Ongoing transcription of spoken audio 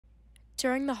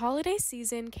During the holiday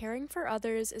season, caring for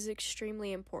others is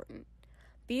extremely important.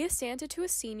 Be a Santa to a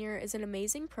Senior is an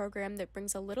amazing program that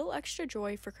brings a little extra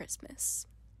joy for Christmas.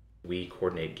 We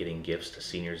coordinate getting gifts to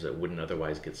seniors that wouldn't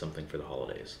otherwise get something for the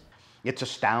holidays. It's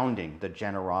astounding, the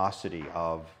generosity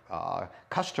of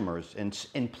customers and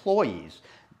employees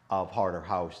of Harder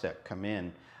House that come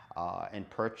in and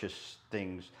purchase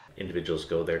things. Individuals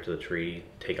go there to the tree,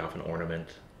 take off an ornament,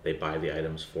 they buy the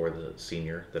items for the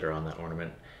senior that are on that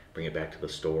ornament, bring it back to the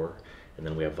store, and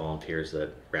then we have volunteers that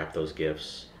wrap those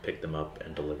gifts, pick them up,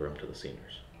 and deliver them to the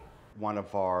seniors. One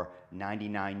of our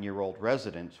 99-year-old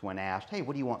residents, when asked, "Hey,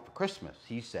 what do you want for Christmas?"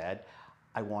 he said,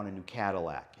 "I want a new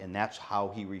Cadillac," and that's how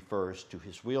he refers to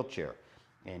his wheelchair.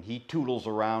 And he toodles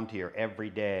around here every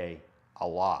day a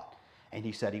lot, and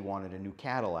he said he wanted a new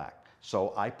Cadillac.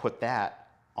 So I put that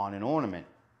on an ornament,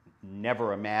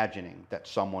 never imagining that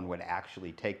someone would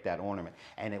actually take that ornament,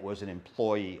 and it was an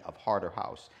employee of Harder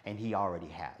House, and he already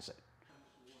has it.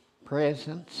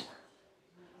 Presents?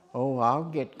 Oh, I'll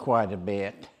get quite a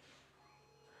bit.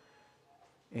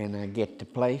 And I get to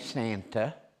play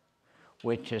Santa,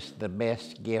 which is the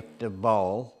best gift of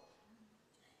all.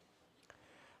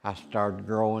 I started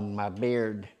growing my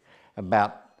beard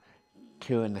about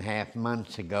 2.5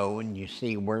 months ago, and you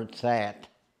see where it's at.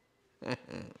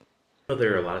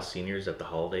 There are a lot of seniors at the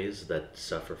holidays that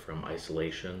suffer from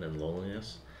isolation and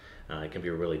loneliness. It can be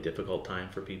a really difficult time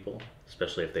for people,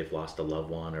 especially if they've lost a loved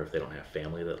one or if they don't have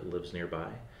family that lives nearby.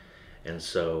 And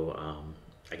so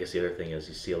I guess the other thing is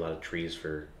you see a lot of trees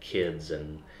for kids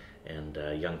and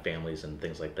young families and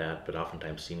things like that, but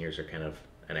oftentimes seniors are kind of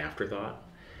an afterthought.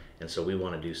 And so we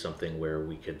want to do something where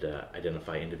we could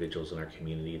identify individuals in our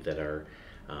community that are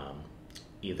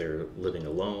either living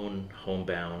alone,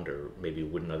 homebound, or maybe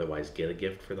wouldn't otherwise get a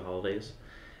gift for the holidays,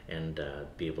 and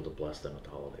be able to bless them at the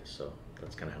holidays. So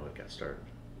that's kind of how it got started.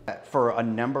 For a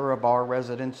number of our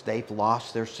residents, they've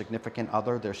lost their significant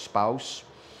other, their spouse.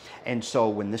 And so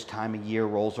when this time of year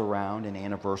rolls around and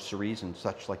anniversaries and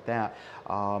such like that,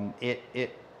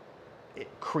 it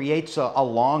creates a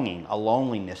longing, a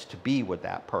loneliness to be with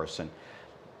that person.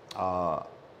 But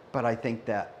I think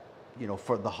that, you know,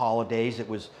 for the holidays, it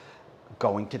was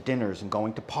going to dinners and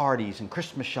going to parties and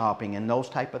Christmas shopping and those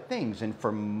type of things. And for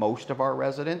most of our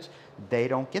residents, they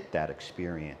don't get that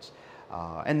experience.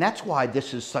 And that's why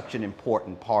this is such an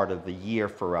important part of the year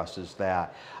for us, is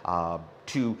that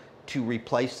to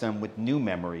replace them with new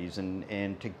memories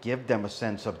and to give them a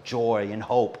sense of joy and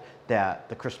hope that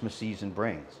the Christmas season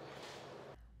brings.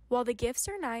 While the gifts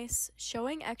are nice,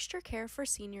 showing extra care for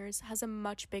seniors has a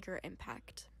much bigger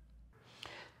impact.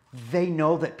 They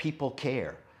know that people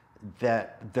care,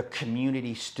 that the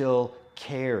community still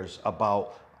cares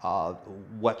about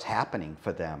what's happening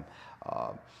for them.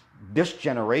 This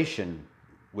generation,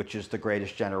 which is the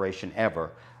greatest generation ever,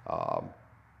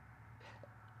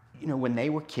 you know, when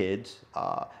they were kids,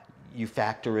 you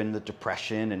factor in the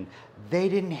Depression, and they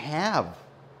didn't have,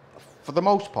 for the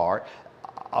most part,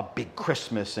 a big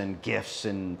Christmas and gifts,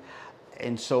 and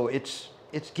so it's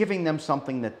giving them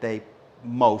something that they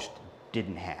most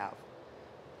didn't have.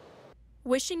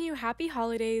 Wishing you happy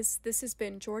holidays, this has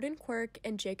been Jordan Quirk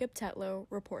and Jacob Tetlow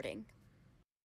reporting.